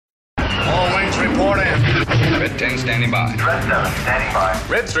report in. Red 10 standing by. Red 7 standing by.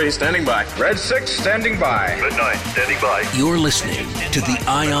 Red 3 standing by. Red 6 standing by. Red 9 standing by. You're listening to the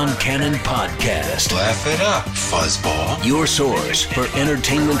Ion Cannon Podcast. Laugh it up, fuzzball. Your source for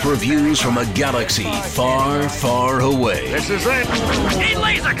entertainment reviews from a galaxy far, far away. This is it. Need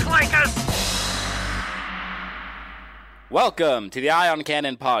laser clankers! Welcome to the Ion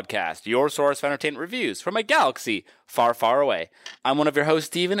Cannon Podcast, your source for entertainment reviews from a galaxy far, far away. I'm one of your hosts,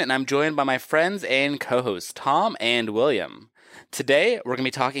 Steven, and I'm joined by my friends and co-hosts, Tom and William. Today, we're going to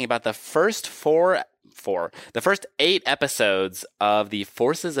be talking about the first the first 8 episodes of the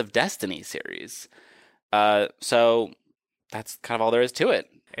Forces of Destiny series. So that's kind of all there is to it.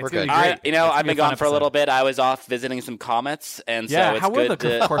 It's going to be great. I've been gone for a little bit. I was off visiting some comets, and so it's how good. were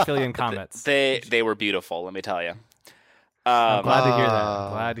the Corphilian comets? They were beautiful, let me tell you. I'm glad to hear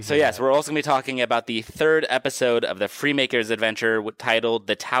that. So yes, we're also going to be talking about the 3rd episode of the Freemakers adventure titled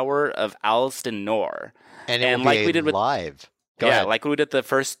The Tower of Alston Nor. And like we did live. Go ahead. Like we did the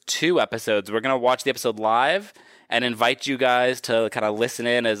first 2 episodes. We're going to watch the episode live and invite you guys to kind of listen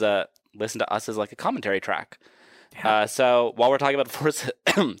to us as like a commentary track. Yeah. So while we're talking about while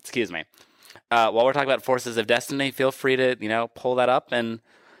we're talking about Forces of Destiny, feel free to, pull that up and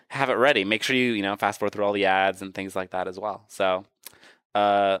have it ready. Make sure you, fast forward through all the ads and things like that as well. So,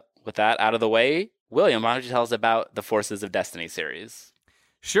 with that out of the way, William, why don't you tell us about the Forces of Destiny series?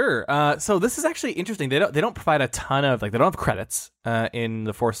 Sure. So this is actually interesting. They don't provide a ton of they don't have credits in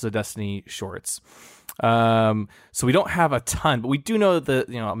the Forces of Destiny shorts. So we don't have a ton, but we do know that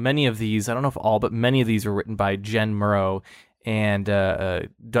many of these, I don't know if all, but many of these were written by Jen Murrow and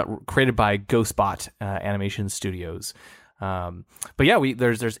created by Ghostbot Animation Studios. But yeah,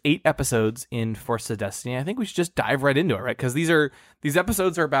 there's 8 episodes in Forces of Destiny. I think we should just dive right into it, right? Because these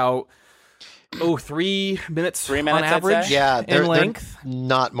episodes are about 3 minutes, on average. Yeah, in length. They're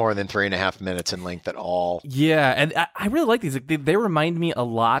not more than 3.5 minutes in length at all. Yeah, and I really like these. They remind me a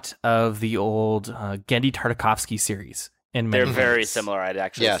lot of the old Genndy Tartakovsky series. They're very similar, I'd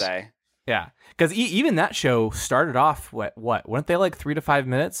actually say. Yeah, because even that show started off weren't they like 3 to 5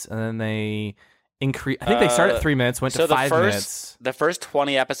 minutes, and then they increase. I think they started at 3 minutes, went to 5 minutes. The first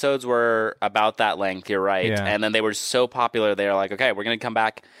 20 episodes were about that length. You're right, and then they were so popular. They were like, okay, we're gonna come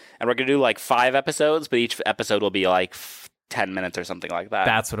back and we're gonna do like 5 episodes, but each episode will be like 10 minutes or something like that.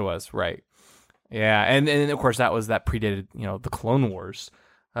 That's what it was, right? Yeah, and of course that predated the Clone Wars.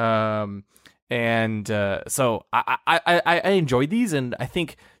 So I enjoyed these, and I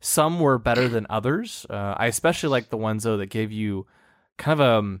think some were better than others. I especially like the ones though that gave you kind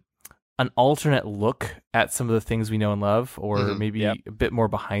of an alternate look at some of the things we know and love, or maybe a bit more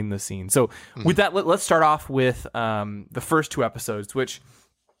behind the scenes. So with that, let's start off with the first 2 episodes, which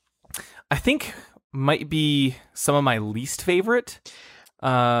I think might be some of my least favorite.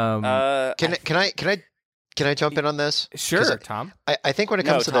 Can I jump in on this? Sure, Tom. I think when it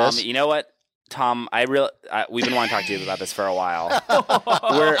comes to Tom, this, you know what? Tom, we've been wanting to talk to you about this for a while.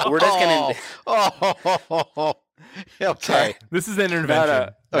 we're just gonna. Okay, this is an intervention.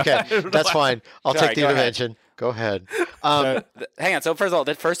 Okay, that's fine. I'll take the intervention. Go ahead. Hang on. So first of all,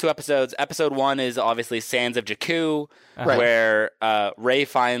 the first 2 episodes. Episode 1 is obviously Sands of Jakku, where Rey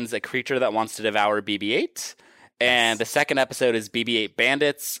finds a creature that wants to devour BB-8. And the second episode is BB-8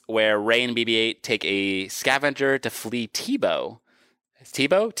 Bandits, where Rey and BB-8 take a scavenger to flee Teebo. Is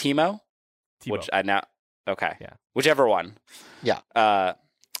Teebo? Teemo? Which I now... Okay. Yeah. Whichever one. Yeah.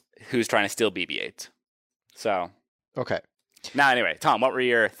 Who's trying to steal BB-8. So... Okay. Now, anyway, Tom, what were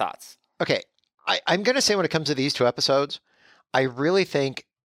your thoughts? Okay. I'm going to say when it comes to these 2 episodes, I really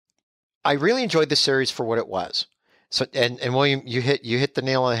enjoyed this series for what it was. So, and William, you hit the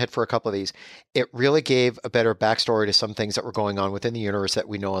nail on the head for a couple of these. It really gave a better backstory to some things that were going on within the universe that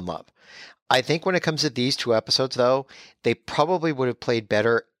we know and love. I think when it comes to these 2 episodes, though, they probably would have played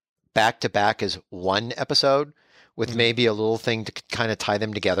better back to back as one episode with maybe a little thing to kind of tie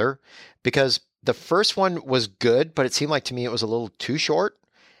them together, because the first one was good, but it seemed like to me it was a little too short.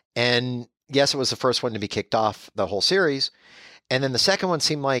 And yes, it was the first one to be kicked off the whole series. And then the second one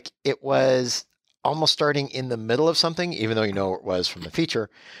seemed like it was almost starting in the middle of something, even though it was from the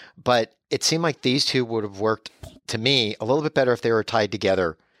feature. But it seemed like these 2 would have worked, to me, a little bit better if they were tied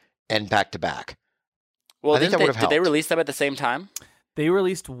together and back to back. Well, I think that would have helped. Did they release them at the same time? They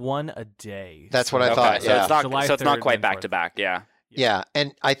released one a day. That's what I thought. So it's not quite back to back. Yeah. Yeah,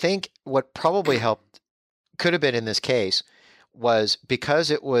 and I think what probably helped, could have been in this case, was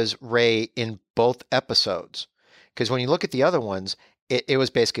because it was Rey in both episodes. Because when you look at the other ones, it was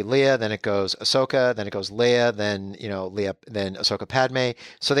basically Leia, then it goes Ahsoka, then it goes Leia, then Leia, then Ahsoka Padme.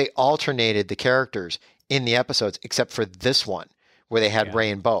 So they alternated the characters in the episodes, except for this one, where they had Rey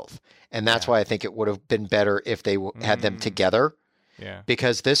in both. And that's why I think it would have been better if they had them together. Yeah.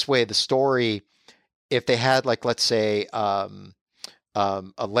 Because this way, the story, if they had, like, let's say, a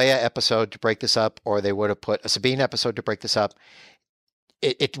Leia episode to break this up, or they would have put a Sabine episode to break this up,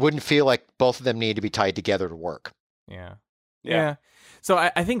 it wouldn't feel like both of them need to be tied together to work. Yeah. So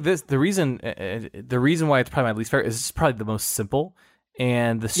I think the reason why it's probably my least favorite is it's probably the most simple,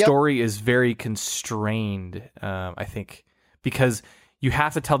 and the story is very constrained. I think because you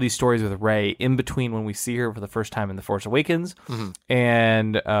have to tell these stories with Rey in between when we see her for the first time in The Force Awakens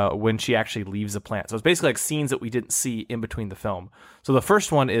and when she actually leaves the planet. So it's basically like scenes that we didn't see in between the film. So the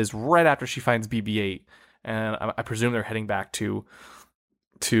first one is right after she finds BB-8, and I presume they're heading back to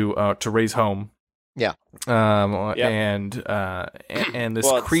Rey's home. Yeah. And this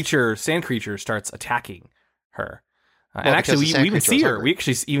sand creature starts attacking her. And actually we even see her. We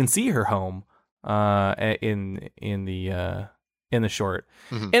actually even see her home in the short.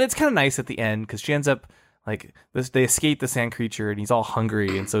 And it's kind of nice at the end because she ends up like this, they escape the sand creature and he's all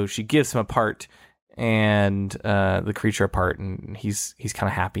hungry, and so she gives him a part and the creature apart, and he's kind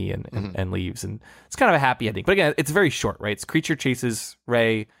of happy and leaves, and it's kind of a happy ending. But again, it's very short, right? It's creature chases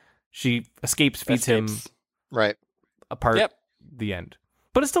Rey, she escapes, feeds him right apart. The end.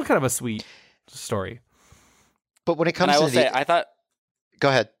 But it's still kind of a sweet story. But when it comes I thought. Go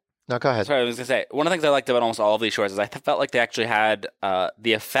ahead. No, go ahead. Sorry, I was going to say, one of the things I liked about almost all of these shorts is I felt like they actually had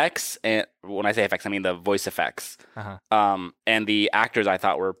the effects, and when I say effects, I mean the voice effects, and the actors I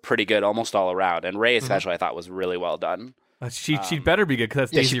thought were pretty good almost all around, and Rey especially I thought was really well done. She'd better be good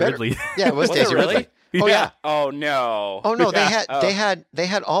because that's Daisy Ridley. Yeah, it was Daisy Ridley. Oh yeah. Oh no. Oh no. They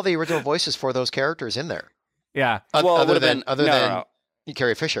had all the original voices for those characters in there. Yeah. Other than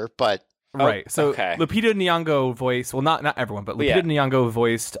Carrie Fisher, but. Right. So Lupita Nyong'o voiced, well, not everyone, but Lupita Nyong'o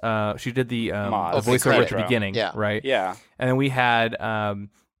voiced, she did the voiceover at the beginning, right? Yeah. And then we had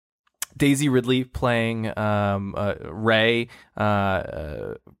Daisy Ridley playing Rey,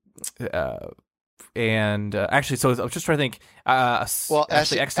 and actually, so I was just trying to think,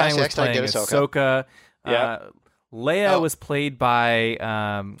 Ashley Eckstein was playing Ahsoka. Leia was played by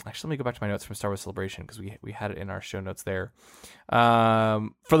actually, let me go back to my notes from Star Wars Celebration because we had it in our show notes there.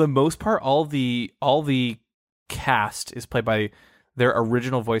 For the most part, all the cast is played by their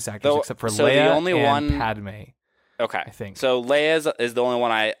original voice actors, except for Leia the only and Padme. Okay, I think so. Leia is the only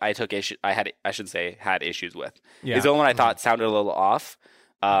one I took issue. had issues with. Yeah. Is the only one I thought sounded a little off.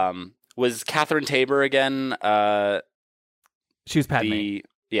 Was Catherine Tabor again? She was Padme.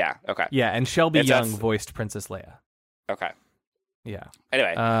 Yeah. Okay. Yeah, and Shelby Young voiced Princess Leia. Okay. Yeah.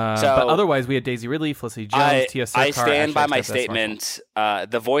 Anyway, but otherwise we had Daisy Ridley, Felicity Jones, Tia Sokar. I stand by my statement.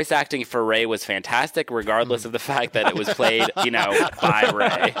 The voice acting for Rey was fantastic, regardless of the fact that it was played, by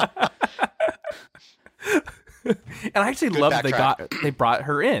Rey. And I actually love that they brought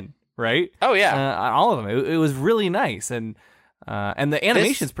her in, right? Oh yeah, all of them. It was really nice, and the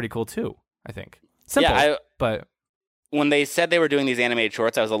animation's pretty cool too. I think simple, but. When they said they were doing these animated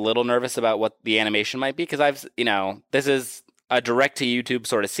shorts, I was a little nervous about what the animation might be because this is a direct to YouTube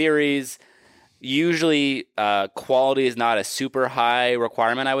sort of series. Usually, quality is not a super high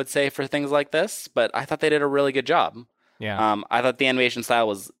requirement, I would say, for things like this. But I thought they did a really good job. Yeah. I thought the animation style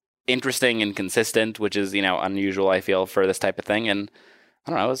was interesting and consistent, which is unusual. I feel for this type of thing, and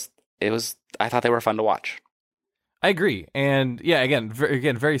I don't know. It was. I thought they were fun to watch. I agree, and yeah, again,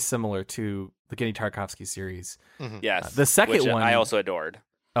 very similar to the Genndy Tartakovsky series. Yes, the second one I also adored.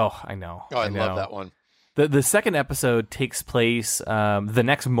 Oh, I know. Oh, I love that one. The second episode takes place the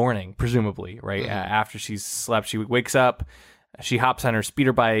next morning, presumably, right? After she's slept, she wakes up, she hops on her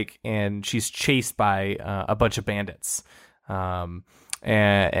speeder bike, and she's chased by a bunch of bandits. And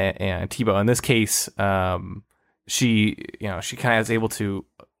Tebow, in this case, she kind of is able to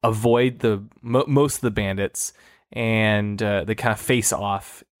avoid most of the bandits, and they kind of face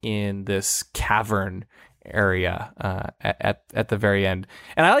off in this cavern area at the very end.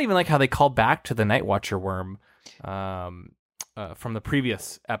 And I even like how they call back to the Night Watcher worm from the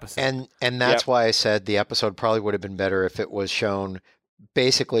previous episode. And that's why I said the episode probably would have been better if it was shown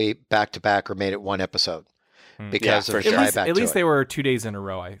basically back to back or made it one episode. Because of at least they were 2 days in a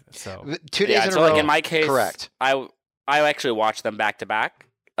row. 2 days in a row. Like in my case, correct. I actually watched them back to back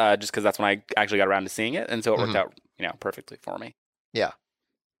just because that's when I actually got around to seeing it, and so it worked out perfectly for me. Yeah.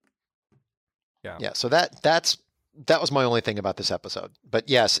 Yeah. So that was my only thing about this episode. But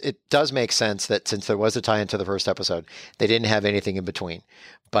yes, it does make sense that since there was a tie into the first episode, they didn't have anything in between.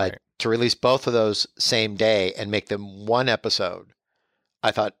 But to release both of those same day and make them one episode,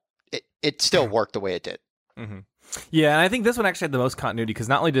 I thought it still worked the way it did. Mm-hmm. Yeah, and I think this one actually had the most continuity because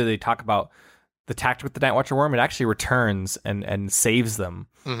not only did they talk about the tactic with the Night Watcher worm, it actually returns and saves them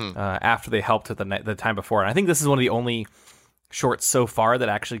after they helped with the time before. And I think this is one of the only shorts so far that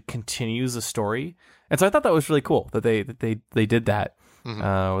actually continues the story. And so I thought that was really cool that they did that.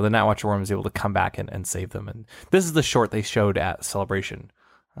 Where the Night Watcher worm was able to come back and save them. And this is the short they showed at Celebration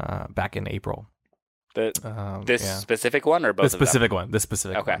back in April. Specific one or both? This specific one.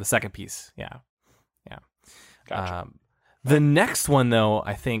 Okay. The second piece. Yeah. Gotcha. The next one, though,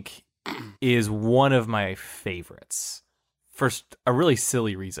 I think is one of my favorites. For a really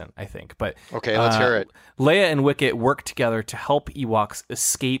silly reason, I think. But Okay, let's hear it. Leia and Wicket work together to help Ewoks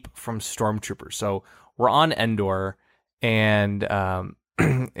escape from stormtroopers. So we're on Endor, and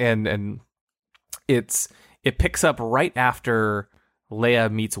and it picks up right after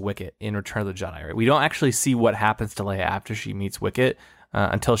Leia meets Wicket in Return of the Jedi. Right? We don't actually see what happens to Leia after she meets Wicket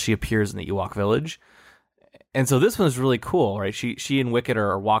until she appears in the Ewok village. And so this one is really cool, right? She and Wicket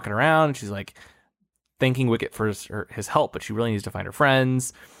are walking around, and she's like thanking Wicket for his help, but she really needs to find her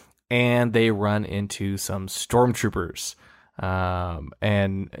friends. And they run into some stormtroopers,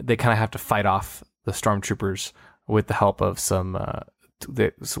 and they kind of have to fight off the stormtroopers with the help of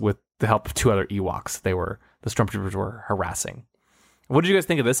with the help of two other Ewoks. The stormtroopers were harassing. What did you guys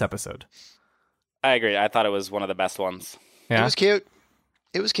think of this episode? I agree. I thought it was one of the best ones. It was cute.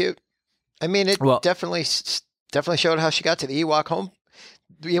 I mean, it definitely showed how she got to the Ewok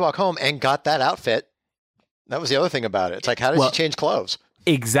home and got that outfit. That was the other thing about it. It's like, how did she change clothes?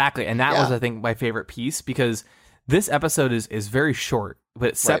 Exactly. And that was, I think, my favorite piece, because this episode is very short, but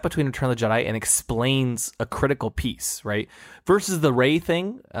it's set between Return of the Jedi and explains a critical piece, right? Versus the Rey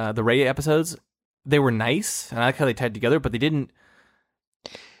thing, the Rey episodes, they were nice, and I like how they tied together, but they didn't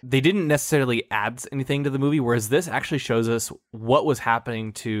necessarily add anything to the movie, whereas this actually shows us what was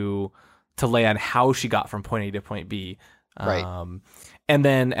happening to Leia and how she got from point A to point B. Right. And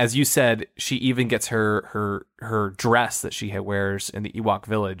then, as you said, she even gets her dress that she wears in the Ewok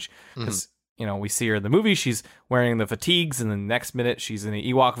village. Because, we see her in the movie, she's wearing the fatigues, and the next minute she's in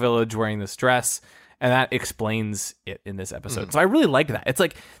the Ewok village wearing this dress. And that explains it in this episode. So I really like that. It's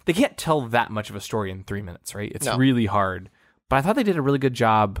like, they can't tell that much of a story in 3 minutes, right? It's really hard. But I thought they did a really good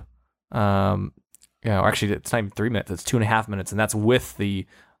job. Actually, it's not even 3 minutes. It's 2.5 minutes. And that's with the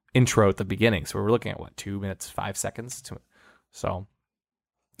intro at the beginning. So we're looking at 2 minutes, 5 seconds. So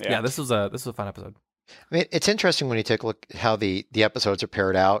this was a fun episode. I mean, it's interesting when you take a look at how the episodes are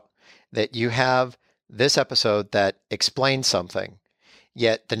paired out, that you have this episode that explains something,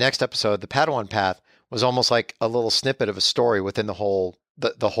 yet the next episode, the Padawan Path, was almost like a little snippet of a story within the whole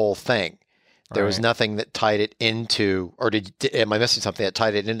thing. There was nothing that tied it into, or am I missing something that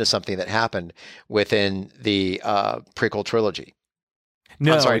tied it into something that happened within the prequel trilogy?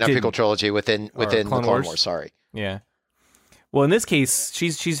 No, I'm sorry, not prequel trilogy, within the Clone Wars. Sorry. Yeah. Well, in this case,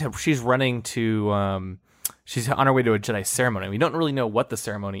 she's running to she's on her way to a Jedi ceremony. We don't really know what the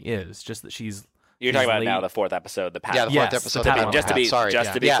ceremony is, just that You're talking about now the fourth episode, the Padawan. Yeah, the fourth episode.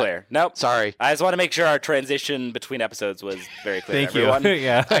 Just to be clear. Nope. Sorry. I just want to make sure our transition between episodes was very clear. Thank everyone. you.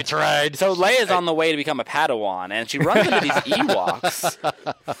 Yeah. I tried. So Leia's on the way to become a Padawan, and she runs into these Ewoks.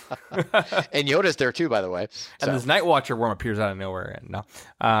 And Yoda's there too, by the way. And this Night Watcher worm appears out of nowhere. And no.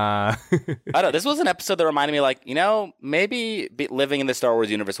 I don't know. This was an episode that reminded me, maybe living in the Star Wars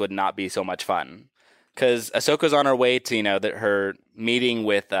universe would not be so much fun. Because Ahsoka's on her way to, her meeting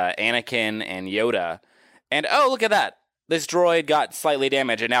with Anakin and Yoda. And, oh, look at that. This droid got slightly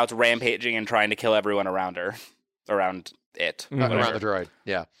damaged, and now it's rampaging and trying to kill everyone around her. Around it. Around the droid,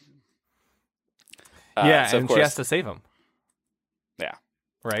 yeah. So and she has to save him. Yeah.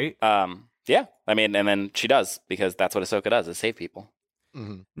 Right? Yeah. I mean, and then she does, because that's what Ahsoka does, is save people.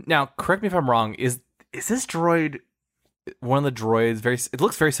 Mm-hmm. Now, correct me if I'm wrong, is this droid one of the droids, it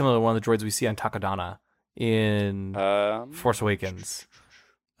looks very similar to one of the droids we see on Takodana in Force Awakens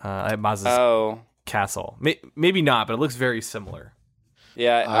at Maz's castle. Maybe not, but it looks very similar.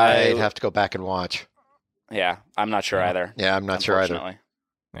 Yeah, I'd have to go back and watch. Yeah, I'm not sure either. Yeah, I'm not sure either.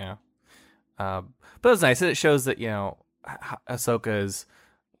 Yeah. But it was nice. It shows that, Ahsoka is,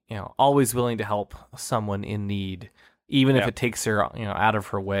 always willing to help someone in need, even if it takes her, out of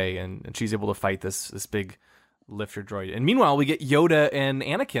her way, and she's able to fight this big lifter droid. And meanwhile, we get Yoda and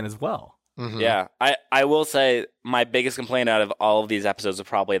Anakin as well. Mm-hmm. Yeah, I will say my biggest complaint out of all of these episodes is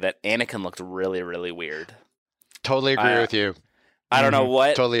probably that Anakin looked really, really weird. Totally agree with you. I don't know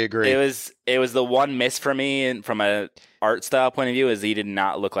what. Totally agree. It was the one miss for me, and from a art style point of view, is he did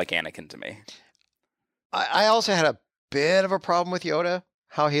not look like Anakin to me. I also had a bit of a problem with Yoda,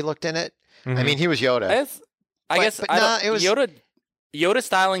 how he looked in it. Mm-hmm. I mean, he was Yoda. I guess Yoda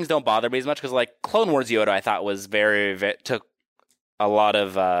stylings don't bother me as much, because Clone Wars Yoda I thought was took a lot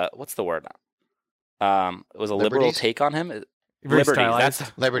of what's the word? It was a liberal Liberties? take on him. Very Liberties. stylized.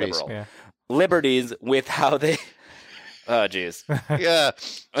 That's Liberties. liberal. Yeah. Liberties with how they. Oh, jeez.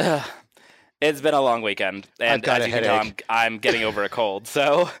 Yeah. It's been a long weekend, and got as a you can tell, headache. I'm getting over a cold.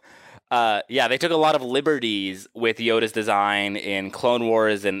 So, yeah, they took a lot of liberties with Yoda's design in Clone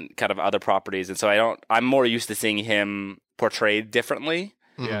Wars and kind of other properties, and so I'm more used to seeing him portrayed differently.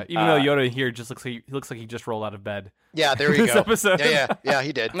 Yeah, even though Yoda here just looks like he just rolled out of bed. Yeah, there you This go. episode. Yeah,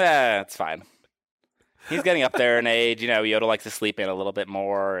 he did. Nah, it's fine. He's getting up there in age. Yoda likes to sleep in a little bit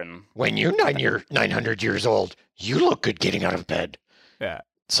more, and When you're 900 years old, you look good getting out of bed. Yeah.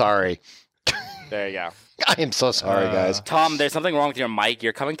 Sorry. there you go. I am so sorry, guys. Tom, there's something wrong with your mic.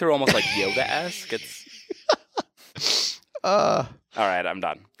 You're coming through almost like Yoda-esque. It's Uh, all right. I'm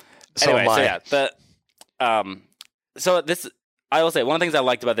done. So Anyway, am I. so yeah, so this, I will say, one of the things I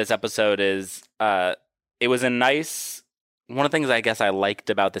liked about this episode is, it was a nice. One of the things I guess I liked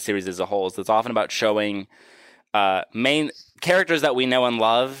about the series as a whole is it's often about showing, main characters that we know and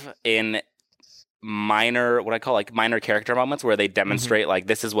love in minor, what I call like minor character moments where they demonstrate like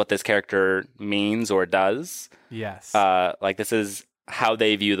this is what this character means or does. Yes. Like this is how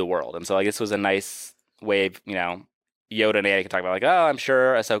they view the world, and so like this was a nice way of, Yoda and Anakin talk about like, oh, I'm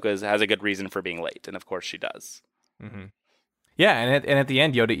sure Ahsoka has a good reason for being late, and of course she does. Mm-hmm. Yeah, and at the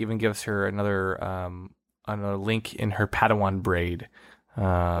end, Yoda even gives her another link in her Padawan braid.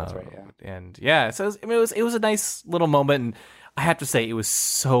 That's right. Yeah. And yeah, so it was a nice little moment, and I have to say it was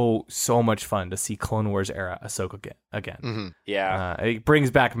so much fun to see Clone Wars era Ahsoka again. Mm-hmm. Yeah. It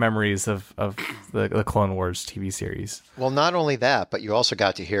brings back memories of the Clone Wars TV series. Well, not only that, but you also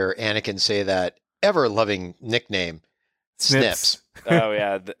got to hear Anakin say that ever-loving nickname, Snips. Oh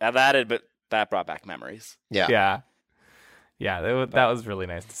yeah, that brought back memories. Yeah. That was really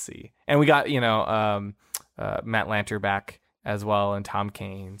nice to see, and we got Matt Lanter back as well, and Tom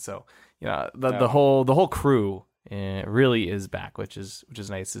Kane. So the whole crew really is back, which is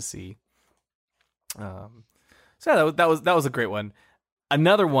nice to see. So that was a great one.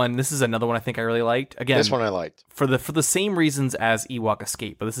 Another one. This is another one I think I really liked. Again, This one I liked. for the same reasons as Ewok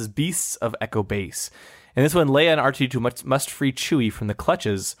Escape, but this is Beasts of Echo Base, and this one Leia and R2-D2 must free Chewie from the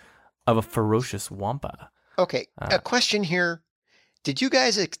clutches of a ferocious Wampa. Okay, a question here. Did you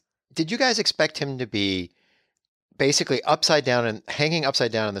guys expect him to be basically upside down and hanging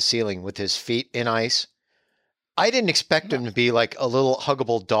upside down on the ceiling with his feet in ice? I didn't expect him to be like a little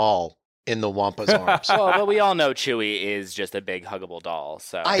huggable doll in the Wampa's arms. Well, but we all know Chewie is just a big huggable doll.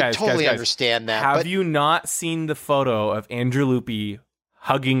 So I Guys, totally guys, understand that. Have but, you not seen the photo of Andrew Loopy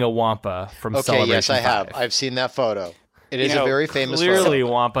hugging a Wampa from okay, Celebration yes, I have. 5? I've seen that photo. It is a very famous Clearly,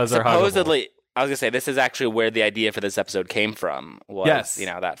 photo. Wampas are huggable. supposedly, I was gonna say this is actually where the idea for this episode came from. Was Yes.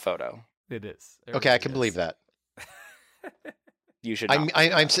 that photo? It is. Okay, I can believe that. You should. Not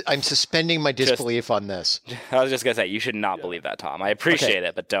I'm suspending my disbelief on this. I was just gonna say you should not believe that, Tom. I appreciate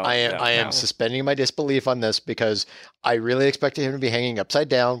it, but don't. I am don't. suspending my disbelief on this because I really expected him to be hanging upside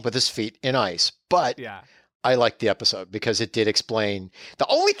down with his feet in ice. But Yeah. I liked the episode because it did explain. The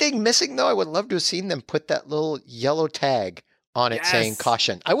only thing missing, though, I would love to have seen them put that little yellow tag on it saying Yes.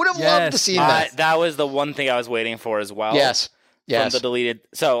 caution. I would have loved to Yes. see that. That was the one thing I was waiting for as well. Yes. From Yes. the deleted.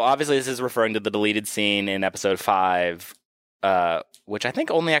 So obviously, this is referring to the deleted scene in episode 5, which I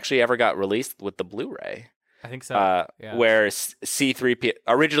think only actually ever got released with the Blu-ray. I think so. Yeah. Where C-3PO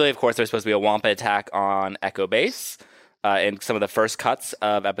originally, of course, there's supposed to be a Wampa attack on Echo Base. In some of the first cuts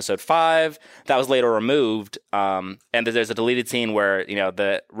of episode 5, that was later removed. And there's a deleted scene where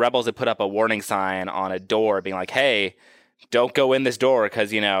the rebels had put up a warning sign on a door, being like, "Hey, don't go in this door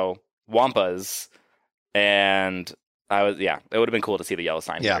because Wampas." And it would have been cool to see the yellow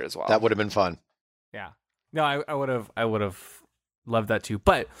sign Yeah, here as well. that would have been fun. Yeah. No, I would have loved that too.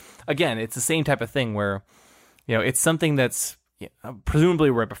 But again, it's the same type of thing where, it's something that's presumably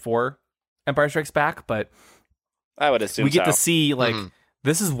right before Empire Strikes Back, but I would assume we get so. to see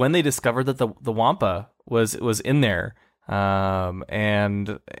this is when they discovered that the Wampa was in there,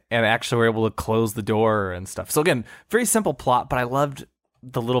 and actually were able to close the door and stuff. So again, very simple plot, but I loved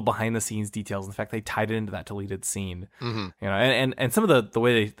the little behind the scenes details and the fact they tied it into that deleted scene. Mm-hmm. And some of the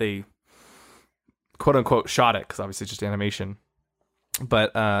way they quote unquote shot it, because obviously it's just animation,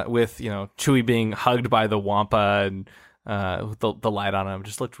 but with Chewie being hugged by the Wampa and with the light on him,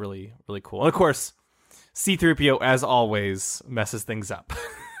 just looked really really cool. And of course, C-3PO, as always, messes things up.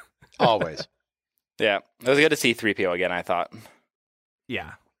 Always. Yeah, it was good to see 3PO again, I thought.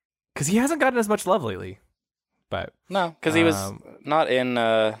 Yeah. Because he hasn't gotten as much love lately. But No, because he was not in...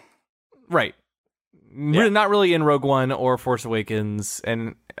 right. Not really in Rogue One or Force Awakens,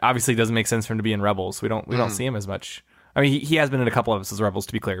 and obviously it doesn't make sense for him to be in Rebels. We don't see him as much. I mean, he has been in a couple episodes of Rebels,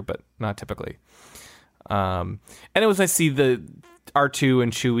 to be clear, but not typically. And it was nice to see the R2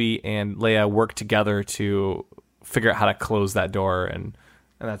 and Chewie and Leia work together to figure out how to close that door and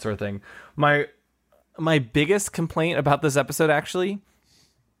that sort of thing. My biggest complaint about this episode actually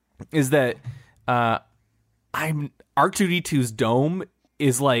is that R2D2's dome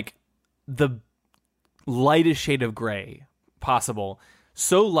is like the lightest shade of gray possible.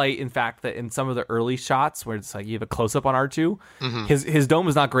 So light, in fact, that in some of the early shots where it's like you have a close up on R2, his dome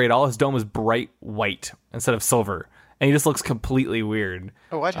is not gray at all. His dome is bright white instead of silver, and he just looks completely weird.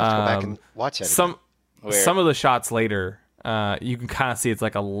 Oh, I'd have to go back and watch that. Some of the shots later, you can kind of see it's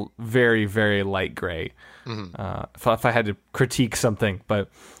like a very, very light gray. If I had to critique something, but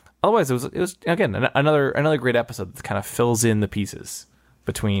otherwise it was again another great episode that kind of fills in the pieces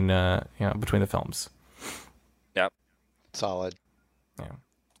between between the films. Yep. Solid. Yeah.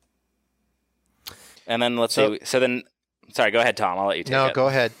 And then sorry, go ahead, Tom. I'll let you take it. No, go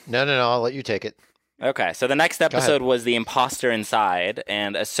ahead. No, I'll let you take it. Okay, so the next episode was The Imposter Inside,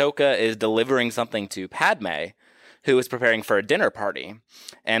 and Ahsoka is delivering something to Padme, who is preparing for a dinner party.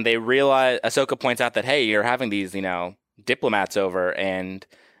 And they realize, Ahsoka points out that, hey, you're having these, diplomats over, and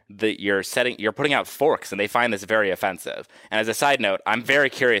you're putting out forks, and they find this very offensive. And as a side note, I'm very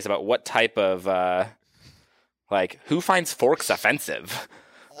curious about what type of, who finds forks offensive?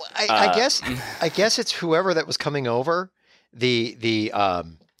 I guess it's whoever that was coming over, the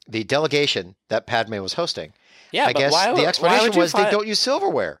delegation that Padme was hosting. Yeah, I guess the explanation was they don't use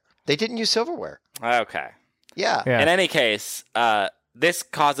silverware. They didn't use silverware. Okay. Yeah. In any case, this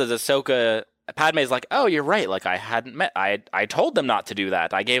causes Ahsoka. Padme's like, oh, you're right. Like, I told them not to do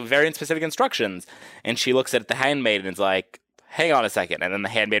that. I gave very specific instructions. And she looks at the handmaid and is like, hang on a second. And then the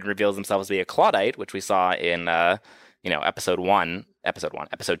handmaid reveals themselves to be a Claudite, which we saw in, episode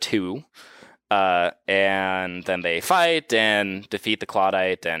 2. And then they fight and defeat the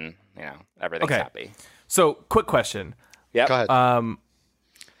Claudite, and everything's happy. So, quick question. Yep. Go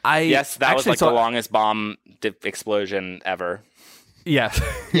ahead. Yes, that was the longest bomb explosion ever. Yes.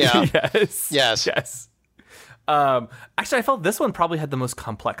 Yeah. Yes. Actually, I felt this one probably had the most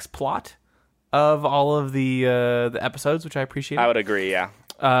complex plot of all of the episodes, which I appreciate. I would agree. Yeah.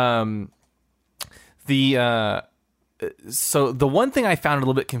 So the one thing I found a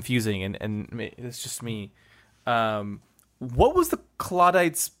little bit confusing, and it's just me, what was the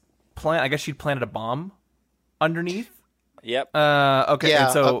Claudite's plan? I guess she'd planted a bomb underneath. Yep. Okay. Yeah,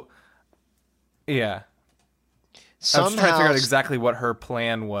 and so, yeah. I was Somehow, trying to figure out exactly what her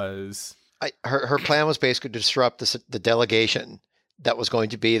plan was. her plan was basically to disrupt the delegation that was going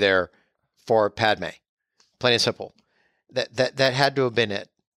to be there for Padme. Plain and simple. That had to have been it.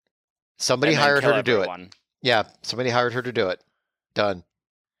 Somebody hired her to do it. Yeah, somebody hired her to do it. Done.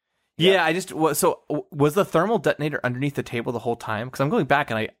 Yeah, so was the thermal detonator underneath the table the whole time? Because I'm going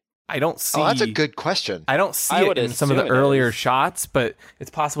back and I don't see. Oh, that's a good question. I don't see it in some of the earlier shots, but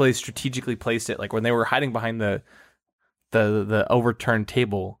it's possible they strategically placed it, like when they were hiding behind the overturned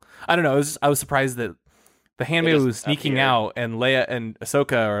table. I don't know. I was surprised that the handmaid was sneaking out, and Leia and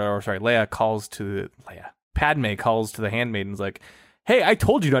Ahsoka, Padme calls to the handmaid and is like, "Hey, I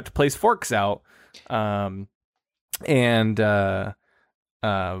told you not to place forks out." And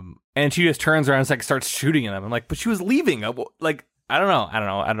she just turns around and starts shooting at them. I'm like, but she was leaving. Like, I don't know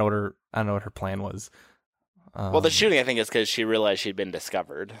what her plan was. Well, the shooting, I think, is because she realized she'd been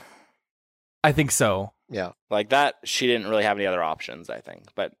discovered. I think so. Yeah. Like that, she didn't really have any other options, I think.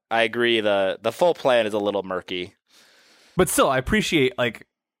 But I agree, the full plan is a little murky. But still, I appreciate, like,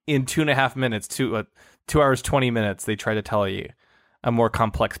 in 2.5 minutes, 2 hours, 20 minutes, they try to tell you a more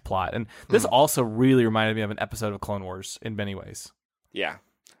complex plot. And this also really reminded me of an episode of Clone Wars in many ways. Yeah.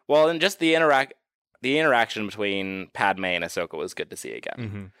 Well, and just the interaction between Padme and Ahsoka was good to see again.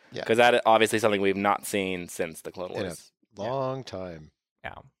 Mm-hmm. Yeah. Because that is obviously something we've not seen since the Clone Wars. In a long time.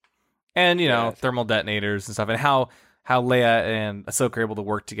 Yeah. And, thermal detonators and stuff, and how Leia and Ahsoka are able to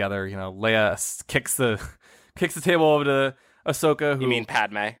work together. Leia kicks the table over to Ahsoka. You mean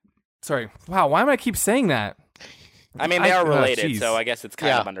Padme? Sorry. Wow, why am I keep saying that? I mean, they are related, so I guess it's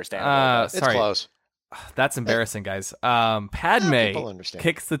kind of understandable. It's close. That's embarrassing, guys. Padme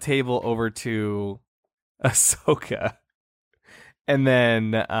kicks the table over to Ahsoka. And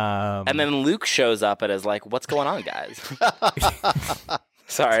then Luke shows up and is like, "What's going on, guys?"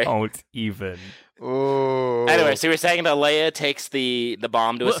 Sorry. Don't even. Ooh. Anyway, so you're saying that Leia takes the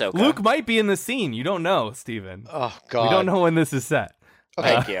bomb to Ahsoka. Luke might be in the scene. You don't know, Steven. Oh, God. We don't know when this is set.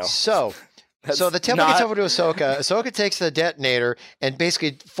 Okay, Thank you. So the temple gets over to Ahsoka. Ahsoka takes the detonator and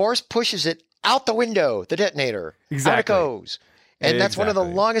basically force pushes it out the window, the detonator. Exactly. Out it goes. And that's one of the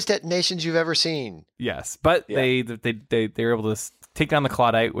longest detonations you've ever seen. Yes, but they were able to take down the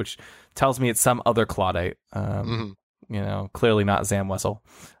Claudite, which tells me it's some other Claudite. Clearly not Zam Wessel.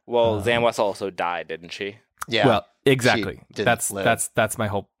 Well, Zam Wessel also died, didn't she? Yeah. Well, exactly. She didn't live. That's my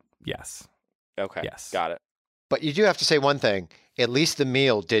hope. Yes. Okay. Yes. Got it. But you do have to say one thing. At least the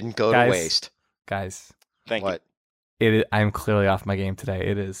meal didn't go to waste. Guys, Thank What? I'm clearly off my game today.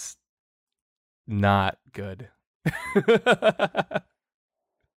 It is not good.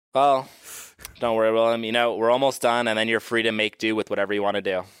 Well, don't worry, Willem. We're almost done, and then you're free to make do with whatever you want to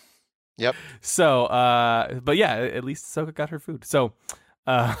do. Yep. So, but yeah, at least Ahsoka got her food. So,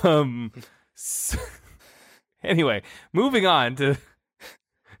 anyway, moving on to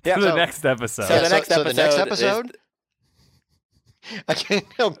the next episode. So the next episode. I can't.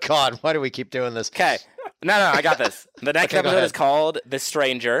 Oh God, why do we keep doing this? Okay. No, I got this. The next Okay, go episode ahead. is called The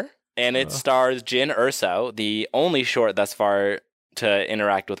Stranger, and it stars Jyn Erso, the only short thus far to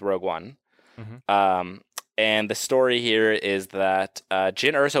interact with Rogue One. And the story here is that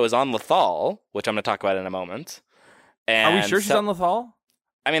Jyn Erso is on Lothal, which I'm going to talk about in a moment. And Are we sure she's on Lothal?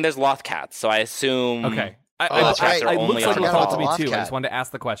 I mean, there's Lothcats, so I assume. Okay. that's right. It looks like on Lothal to me Lothal. too. I Lothcat. just wanted to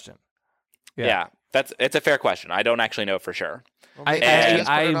ask the question. Yeah, it's a fair question. I don't actually know for sure.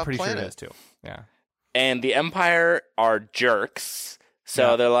 I'm pretty sure it is too. Yeah. And the Empire are jerks,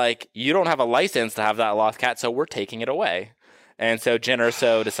 so they're like, you don't have a license to have that Lothcat, so we're taking it away. And so Jyn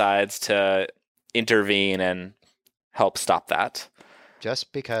Erso decides to intervene and help stop that.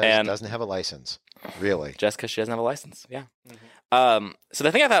 Just because it doesn't have a license. Really? Just because she doesn't have a license, yeah. So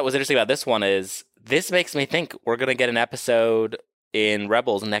the thing I thought was interesting about this one is this makes me think we're going to get an episode in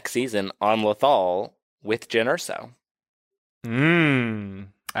Rebels next season on Lothal with Jyn Erso.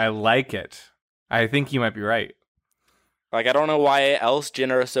 I like it. I think you might be right. Like, I don't know why else Jyn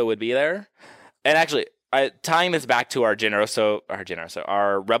Erso would be there. And actually, tying this back to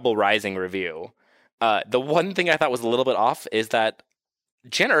our Rebel Rising review, the one thing I thought was a little bit off is that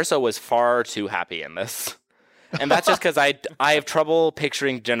Jyn Erso was far too happy in this. And that's just because I have trouble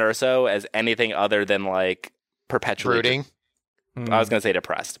picturing Jyn Erso as anything other than, like, perpetually... Brooding? I was going to say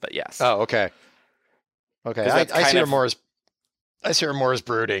depressed, but yes. Oh, okay. Okay, I see her more as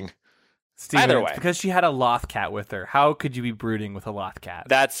brooding. Steven, Either it's way. because she had a Lothcat with her. How could you be brooding with a Lothcat?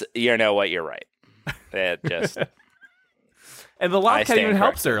 That's, you know what, you're right. It just... And the I Lothcat stand even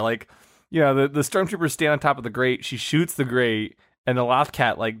helps corrected. her. Like, the stormtroopers stand on top of the grate. She shoots the grate, and the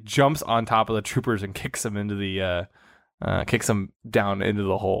Lothcat like jumps on top of the troopers and kicks them into the kicks them down into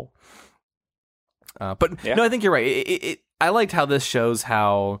the hole. But no, I think you're right. I liked how this shows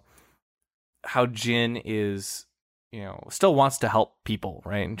how Jyn is, still wants to help people,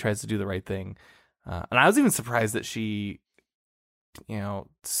 right, and tries to do the right thing. And I was even surprised that she,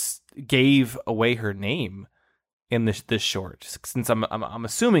 gave away her name in this short, since I'm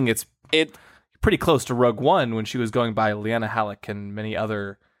assuming it's pretty close to Rogue One when she was going by Liana Halleck and many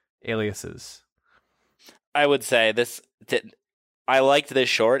other aliases. I would say I liked this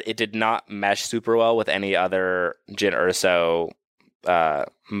short. It did not mesh super well with any other Jyn Erso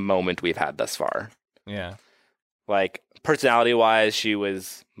moment we've had thus far. Yeah. Like, personality-wise, she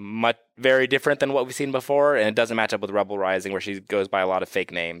was very different than what we've seen before, and it doesn't match up with Rebel Rising, where she goes by a lot of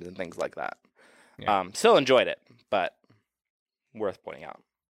fake names and things like that. Yeah. Still enjoyed it, but worth pointing out.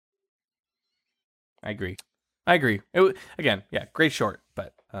 I agree. It, again, yeah, great short,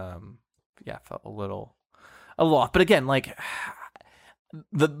 but felt a little off. But again, like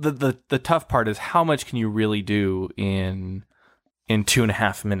the tough part is how much can you really do in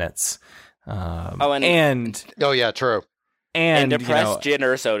 2.5 minutes? Oh yeah, true. And depressed Jyn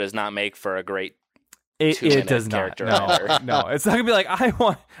Erso does not make for a great it does not. character. No, it's not gonna be like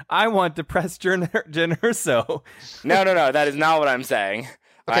I want depressed Jyn Erso. No, that is not what I'm saying.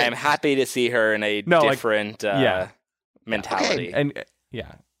 Okay. I am happy to see her in a different mentality. Okay. And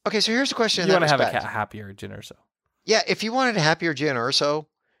yeah. Okay, so here's the question. You want to have a happier Jyn Erso. Yeah, if you wanted a happier Jyn Erso,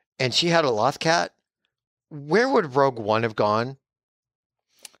 and she had a Lothcat, where would Rogue One have gone?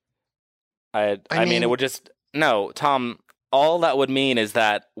 I mean, it would just... No, Tom, all that would mean is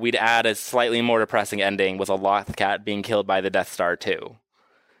that we'd add a slightly more depressing ending with a Lothcat being killed by the Death Star too.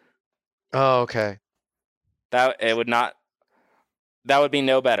 Oh, okay. That would be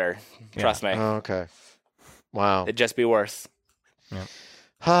no better. Trust me. Oh, okay. Wow. It'd just be worse. Yeah.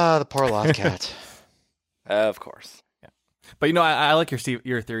 The poor Lothcat. Of course. Yeah. But I like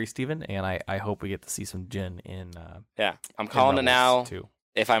your theory, Steven, and I hope we get to see some Jyn in I'm calling it now. Too.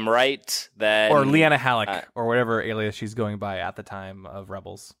 If I'm right, then... Or Liana Halleck, or whatever alias she's going by at the time of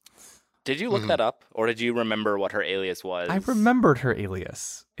Rebels. Did you look that up, or did you remember what her alias was? I remembered her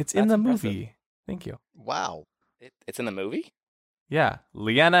alias. It's in the impressive. movie. Thank you. Wow. It's in the movie? Yeah,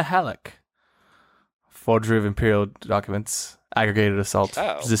 Liana Halleck. Forgery of Imperial documents. aggravated assault,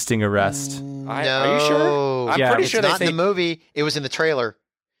 Oh. resisting arrest. Are you sure? I'm Yeah, pretty it's sure they not say. in the movie. It was in the trailer.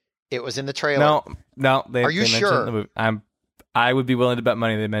 It was in the trailer. No. They, Are you they mentioned it sure? in the movie. I would be willing to bet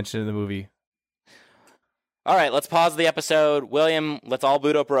money they mentioned it in the movie. All right, let's pause the episode. William, let's all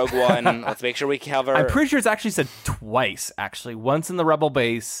boot up Rogue One. Let's make sure we cover. I'm pretty sure it's actually said twice. Actually, once in the Rebel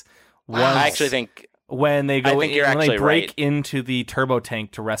base. Once I actually think. when they go think in, you're when they actually break right. into the turbo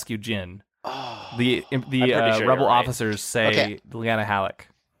tank to rescue Jyn. The I'm pretty sure Rebel you're right. officers say Okay. Lyanna Halleck.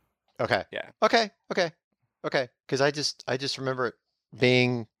 Okay. Yeah. Okay. Because I just remember it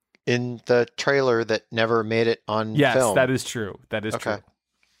being in the trailer that never made it on Yes, film. that is true. That is Okay.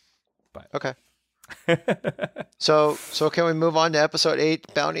 true. Okay. So can we move on to episode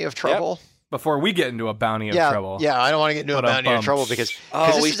 8, Bounty of Trouble? Before we get into a bounty of trouble. Yeah, I don't want to get into a Bounty of Ba-dum-bum. Trouble because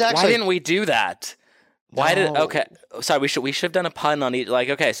Oh, this is actually why didn't we do that? Why did? No. Okay, sorry. We should have done a pun on each. Like,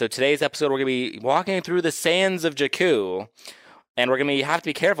 okay, so today's episode we're gonna be walking through the sands of Jakku, and we're gonna have to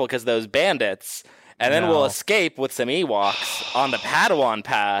be careful because those bandits, and then we'll No. escape with some Ewoks on the Padawan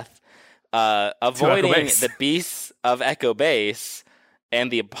path, avoiding Base. the beasts of Echo Base and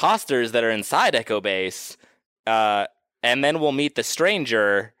the imposters that are inside Echo Base, and then we'll meet the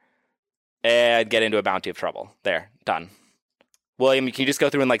stranger and get into a bounty of trouble. There, done. William, can you just go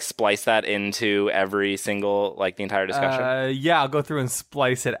through and like splice that into every single, like the entire discussion? Yeah, I'll go through and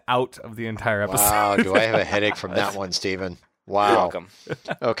splice it out of the entire episode. Wow, do I have a headache from that one, Stephen? Wow. You're welcome.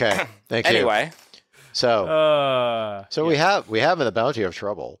 Okay. Thank you. Anyway, So we have in the Bounty of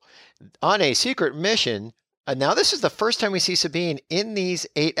Trouble on a secret mission. Now this is the first time we see Sabine in these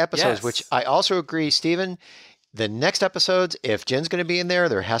 8 episodes, Yes. which I also agree, Stephen. The next episodes, if Jin's going to be in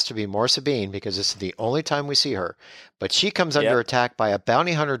there has to be more Sabine because this is the only time we see her. But she comes under attack by a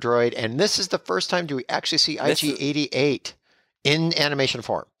bounty hunter droid, and this is the first time do we actually see IG-88 in animation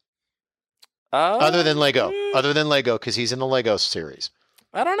form, other than Lego, because he's in the Lego series.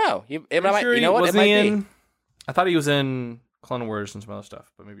 I don't know. You I'm know what? It wasn't might he be. in? I thought he was in Clone Wars and some other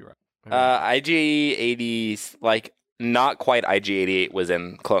stuff, but maybe you're right. Maybe you're right. IG-80, like not quite IG-88 was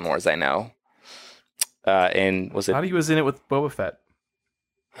in Clone Wars. I know. And was I it? thought he was in it with Boba Fett.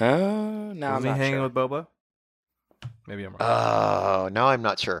 No, I'm Was he not hanging sure. with Boba? Maybe I'm wrong. Oh, now I'm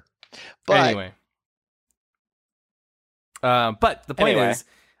not sure. But Anyway. But the point Anyway. is,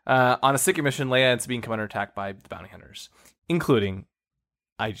 on a secret mission, Leia and Sabine come under attack by the bounty hunters, including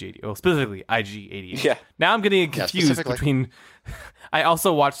IG-88. Well, specifically IG-88. Yeah. Now I'm getting confused specifically. between... I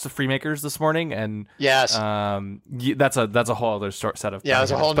also watched The Freemakers this morning, and yes, that's a whole other set of... yeah,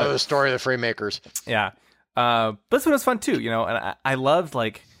 there's a whole but- nother story of the Freemakers. Yeah. But this one was fun too, and I loved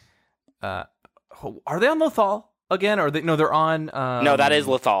like are they on Lothal again? Or they're on No, that is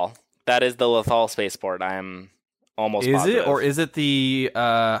Lothal. That is the Lothal spaceport. I'm almost Is positive. it or is it the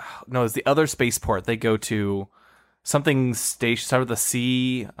no, it's the other spaceport they go to something station start with the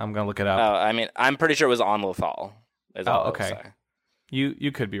C. I'm gonna look it up. Oh, I mean, I'm pretty sure it was on Lothal. Is all I'll okay. say.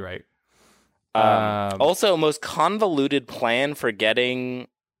 You could be right. Also, most convoluted plan for getting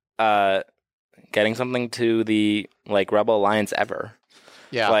something to the like Rebel Alliance ever.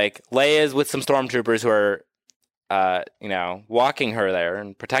 Yeah, Like Leia's with some stormtroopers who are, walking her there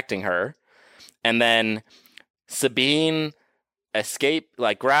and protecting her, and then Sabine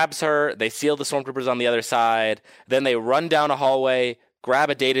grabs her. They seal the stormtroopers on the other side. Then they run down a hallway, grab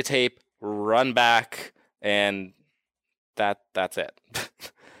a data tape, run back, and that's it.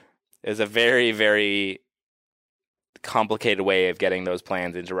 It's a very, very complicated way of getting those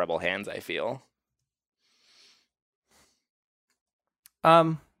plans into Rebel hands, I feel.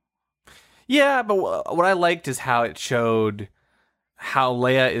 Yeah, but what I liked is how it showed how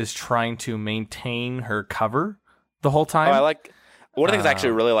Leia is trying to maintain her cover the whole time. One of the things I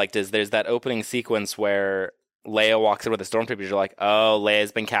actually really liked is there's that opening sequence where Leia walks in with the stormtroopers. You're like, oh,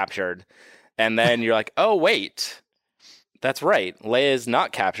 Leia's been captured. And then you're like, oh, wait. That's right. Leia is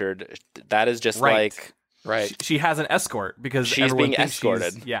not captured. That is just Right. like... right. She has an escort because She's everyone being thinks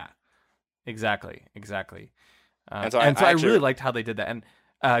escorted. Yeah, exactly. And so I actually- really liked how they did that. And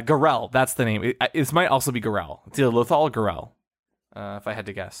Garel, that's the name. It might also be Garel. It's either Lothal or Garel, if I had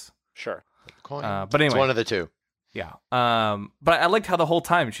to guess. Sure. But It's anyway, one of the two. yeah. But I liked how the whole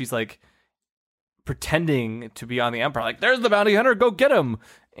time she's like pretending to be on the Empire. Like, there's the bounty hunter, go get him.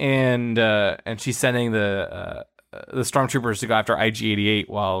 And she's sending the stormtroopers to go after IG-88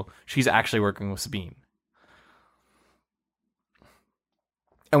 while she's actually working with Sabine.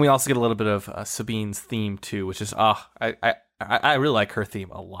 And we also get a little bit of Sabine's theme too, which is I really like her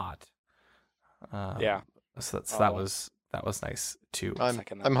theme a lot. Yeah. So that that was nice too.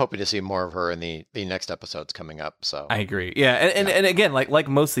 I'm hoping to see more of her in the next episodes coming up. So I agree. Yeah, and again, like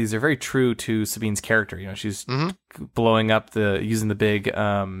most of these, they're very true to Sabine's character. You know, she's blowing up using the big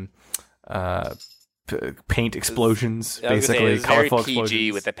paint explosions, basically colorful very PG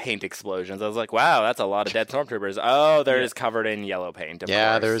explosions with the paint explosions. I was like, wow, that's a lot of dead stormtroopers. Oh, they're just covered in yellow paint. Of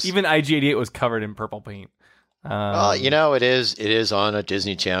course. there's even IG-88 was covered in purple paint. you know, it is on a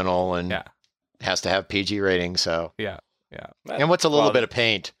Disney Channel and Yeah. has to have PG rating. So Yeah. and what's a little bit of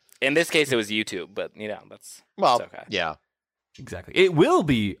paint? In this case, it was YouTube, but that's okay. Yeah. Exactly. It will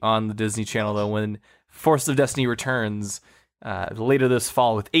be on the Disney Channel though when Force of Destiny returns later this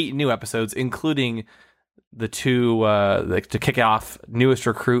fall with 8 new episodes, including the 2 to kick off Newest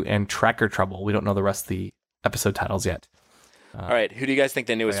Recruit and Tracker Trouble. We don't know the rest of the episode titles yet. All right, who do you guys think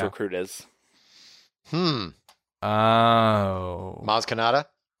the newest yeah. recruit is? Oh, Maz Kanata?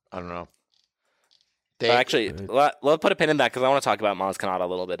 I don't know. Actually, let's put a pin in that because I want to talk about Maz Kanata a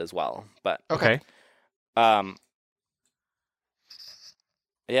little bit as well. But okay. yeah,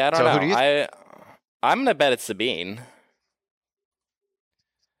 I don't So know. who do you I'm gonna bet it's Sabine.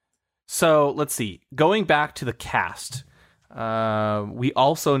 So let's see. Going back to the cast, we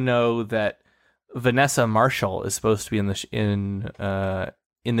also know that Vanessa Marshall is supposed to be in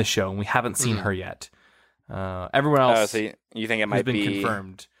the show, and we haven't seen her yet. Everyone else, So you think it has might been be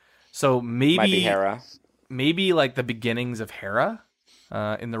confirmed. So maybe Might be Hera. Maybe like the beginnings of Hera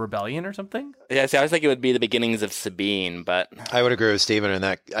in the rebellion or something. Yeah, see, I was thinking it would be the beginnings of Sabine, but I would agree with Steven in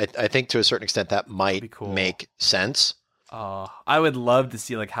that. I think to a certain extent that be might cool. make sense. I would love to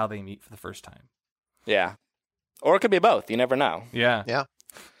see like how they meet for the first time. yeah, or it could be both. You never know. Yeah. Yeah.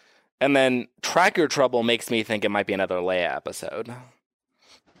 And then Tracker Trouble makes me think it might be another Leia episode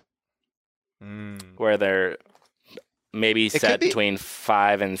where they're maybe could set be. between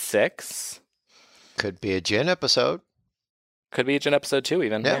 5 and 6. Could be a Jin episode. Could be a Jin episode 2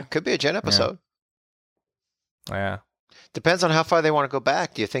 even. Yeah, could be a Jin episode. Yeah. Depends on how far they want to go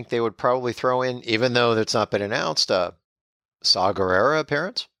back. Do you think they would probably throw in, even though it's not been announced, a Saw Gerrera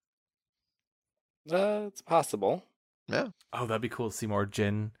appearance? It's possible. Yeah. Oh, that'd be cool to see more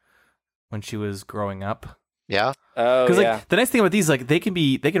Jin when she was growing up. Yeah. Oh, Because yeah. like the nice thing about these, like they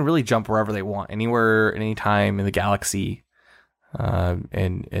can really jump wherever they want, anywhere, anytime in the galaxy,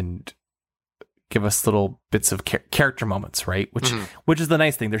 and give us little bits of character moments, right? Which is the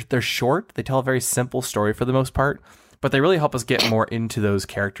nice thing. They're short. They tell a very simple story for the most part, but they really help us get more into those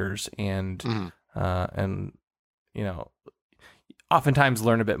characters and you know, oftentimes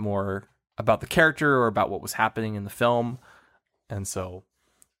learn a bit more about the character or about what was happening in the film. And so,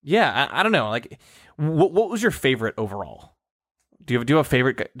 yeah, I don't know. Like, what was your favorite overall? Do you have a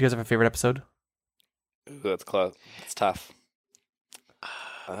favorite? Do you guys have a favorite episode? Ooh, that's close. It's tough.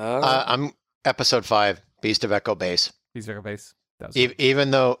 I'm episode 5, Beast of Echo Base. Beast of Echo Base.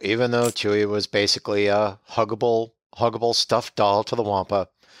 Even though Chewie was basically a huggable stuffed doll to the Wampa,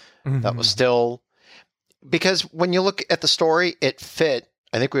 that was still, because when you look at the story, it fit.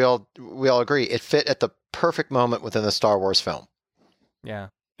 I think we all agree it fit at the perfect moment within the Star Wars film. Yeah.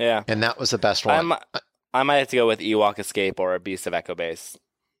 Yeah. And that was the best one. I might have to go with Ewok Escape or a Beast of Echo Base.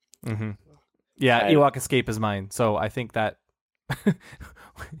 Mm-hmm. Yeah, Ewok Escape is mine. So I think that Perfect.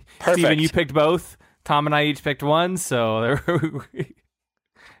 Steven, you picked both. Tom and I each picked one. So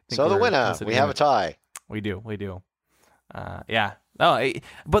So the winner, we have a tie. We do. Yeah. Oh,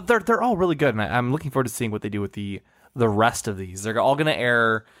 but they're all really good, and I'm looking forward to seeing what they do with the rest of these. They're all going to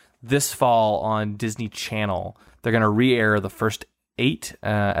air this fall on Disney Channel. They're going to re-air the first 8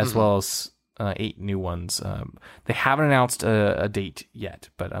 as well as 8 new ones. They haven't announced a date yet,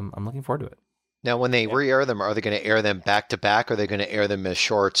 but I'm looking forward to it. Now, when they re-air them, are they going to air them back to back, or are they going to air them as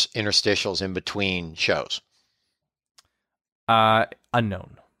shorts, interstitials in between shows?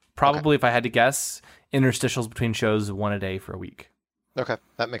 Unknown. Probably, if I had to guess, interstitials between shows, 1 a day for a week. Okay,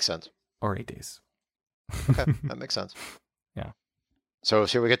 that makes sense. Or 8 days. Okay, that makes sense. Yeah. So,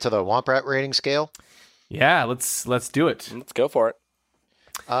 should we get to the Womp Rat rating scale? Yeah, let's do it. Let's go for it.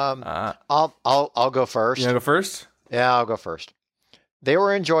 I'll go first. You want to go first? Yeah, I'll go first. They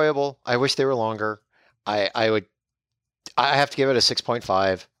were enjoyable. I wish they were longer. I have to give it a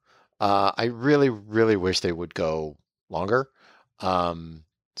 6.5. I really, really wish they would go longer.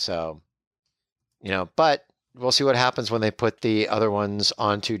 So, but we'll see what happens when they put the other ones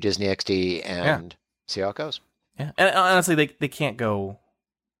onto Disney XD and see how it goes. Yeah, and honestly, they can't go.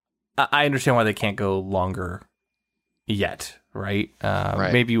 I understand why they can't go longer yet, right?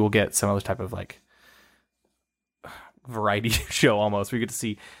 Right. Maybe we'll get some other type of like variety show almost. We get to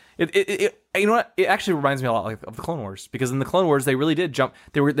see it. You know what? It actually reminds me a lot like of the Clone Wars, because in the Clone Wars they really did jump.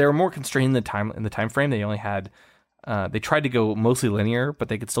 They were more constrained in the time frame. They only had they tried to go mostly linear, but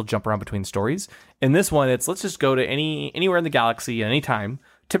they could still jump around between stories. In this one, it's let's just go to anywhere in the galaxy at any time.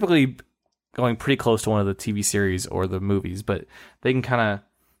 Typically, going pretty close to one of the TV series or the movies, but they can kind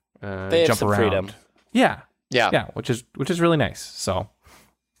of They have jump some around. freedom. Yeah, Yeah. which is really nice. So,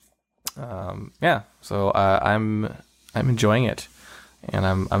 so I'm enjoying it, and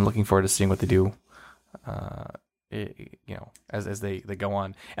I'm looking forward to seeing what they do. As they go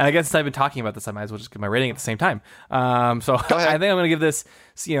on. And I guess I've been talking about this, I might as well just give my rating at the same time. So Go ahead. I think I'm going to give this,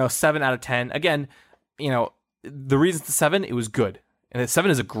 7 out of 10. Again, the reason it's a 7, it was good. And a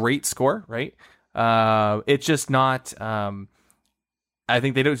 7 is a great score, right? It's just not, I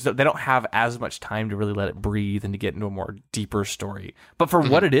think they don't have as much time to really let it breathe and to get into a more deeper story. But for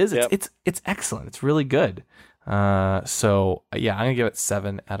what it is, Yep. it's excellent. It's really good. So yeah, I'm going to give it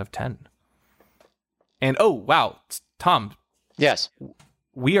 7 out of 10. And oh wow, Tom, Yes.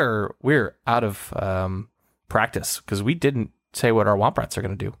 we're out of practice because we didn't say what our Womp Rats are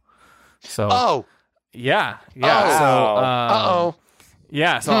going to do. So Oh. yeah. Oh. Uh-oh.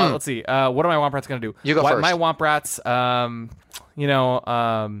 Yeah. So let's see. What are my Womp Rats going to do? You go first. My Womp Rats. I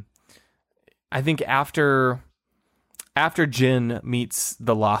think after Jin meets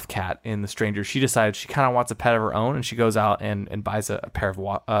the Loth Cat in The Stranger, she decides she kind of wants a pet of her own, and she goes out and buys a pair of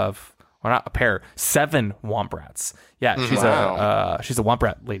or not a pair, 7 Womp Rats. Yeah, she's a Womp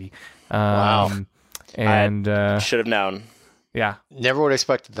Rat lady. Wow. And Should have known. yeah, Never would have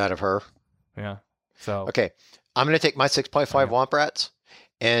expected that of her. yeah. So Okay. I'm going to take my 6.5 Womp Rats.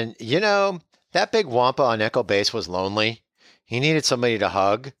 And, that big Wampa on Echo Base was lonely. He needed somebody to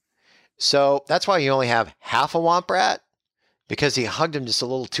hug. So that's why you only have half a Womp Rat, because he hugged him just a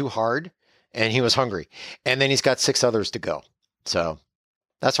little too hard and he was hungry. And then he's got 6 others to go. So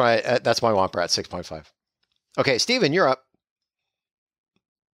that's why that's my Womp Rat 6.5. Okay, Steven, you're up.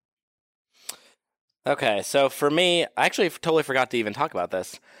 Okay, so for me, I actually totally forgot to even talk about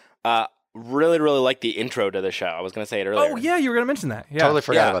this. Really, really like the intro to the show. I was going to say it earlier. oh yeah, you were going to mention that. Yeah. Totally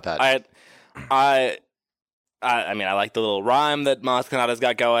forgot about that. I mean, I like the little rhyme that Maz Kanata's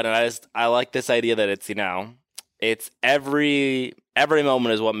got going, and I like this idea that it's, it's every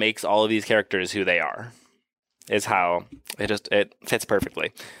moment is what makes all of these characters who they are. Is how it fits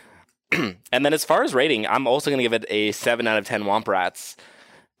perfectly. And then as far as rating, I'm also going to give it a 7 out of 10 Womp Rats.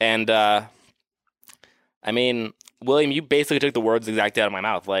 And I mean, William, you basically took the words exactly out of my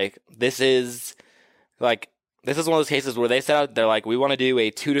mouth. Like, this is one of those cases where they set out, they're like, we want to do a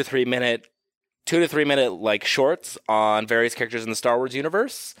 2 to 3 minute like shorts on various characters in the Star Wars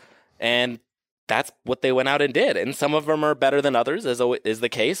universe, and that's what they went out and did. And some of them are better than others, as is the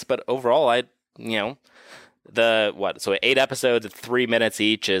case. But overall, so 8 episodes at 3 minutes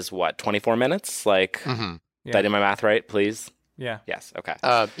each is 24 minutes? Like, Mm-hmm. did I do my math right? Please. Yeah. Yes. Okay.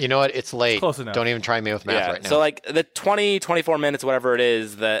 You know what? It's late. Close enough. Don't even try me with math right now. So like the 24 minutes, whatever it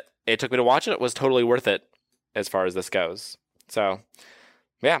is that it took me to watch it, was totally worth it as far as this goes. So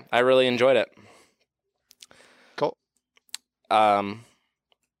yeah, I really enjoyed it. Cool.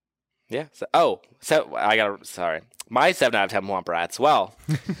 Yeah. Sorry. My 7 out of 10 Womp Rats. Well,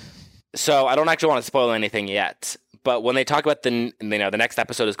 so I don't actually want to spoil anything yet, but when they talk about the next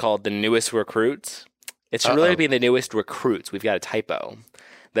episode is called The Newest Recruits. It should really be The Newest Recruits. We've got a typo.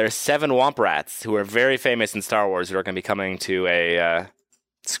 There are 7 Womp Rats who are very famous in Star Wars who are going to be coming to a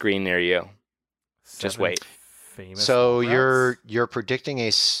screen near you. Just 7 wait. Famous So Womp Rats? you're predicting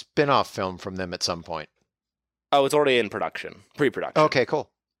a spin-off film from them at some point. Oh, it's already in production, pre-production. Okay, cool.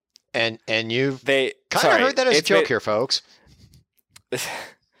 And you've They kind of heard that as a it's joke here, folks. They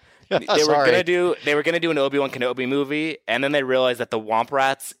were Sorry. gonna do an Obi-Wan Kenobi movie, and then they realized that the Womp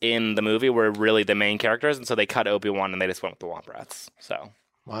Rats in the movie were really the main characters, and so they cut Obi-Wan and they just went with the Womp Rats. So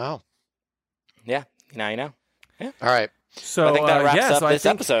Wow. yeah, now you know. All right. So I think that wraps up so I this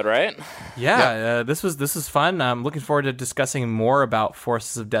think- episode, right? Yeah, this is fun. I'm looking forward to discussing more about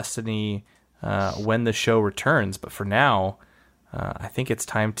Forces of Destiny when the show returns. But for now, I think it's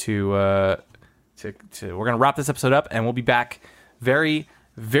time to we're gonna wrap this episode up, and we'll be back very,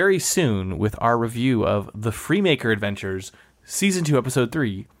 very soon with our review of The Freemaker Adventures, Season 2, Episode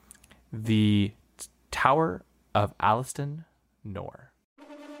 3, The Tower of Alistan Nor.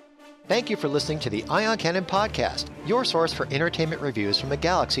 Thank you for listening to the Ion Cannon Podcast, your source for entertainment reviews from a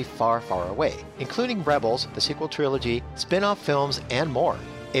galaxy far, far away, including Rebels, the sequel trilogy, spin-off films, and more.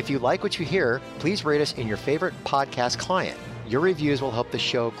 If you like what you hear, please rate us in your favorite podcast client. Your reviews will help the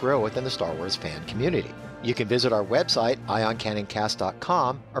show grow within the Star Wars fan community. You can visit our website,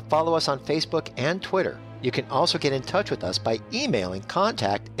 ioncanoncast.com, or follow us on Facebook and Twitter. You can also get in touch with us by emailing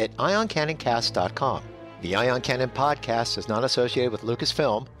contact@ioncanoncast.com. The Eye on Canon podcast is not associated with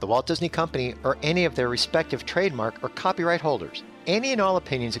Lucasfilm, the Walt Disney Company, or any of their respective trademark or copyright holders. Any and all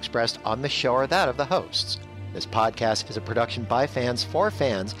opinions expressed on the show are that of the hosts. This podcast is a production by fans for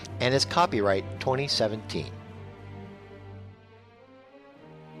fans and is copyright 2017.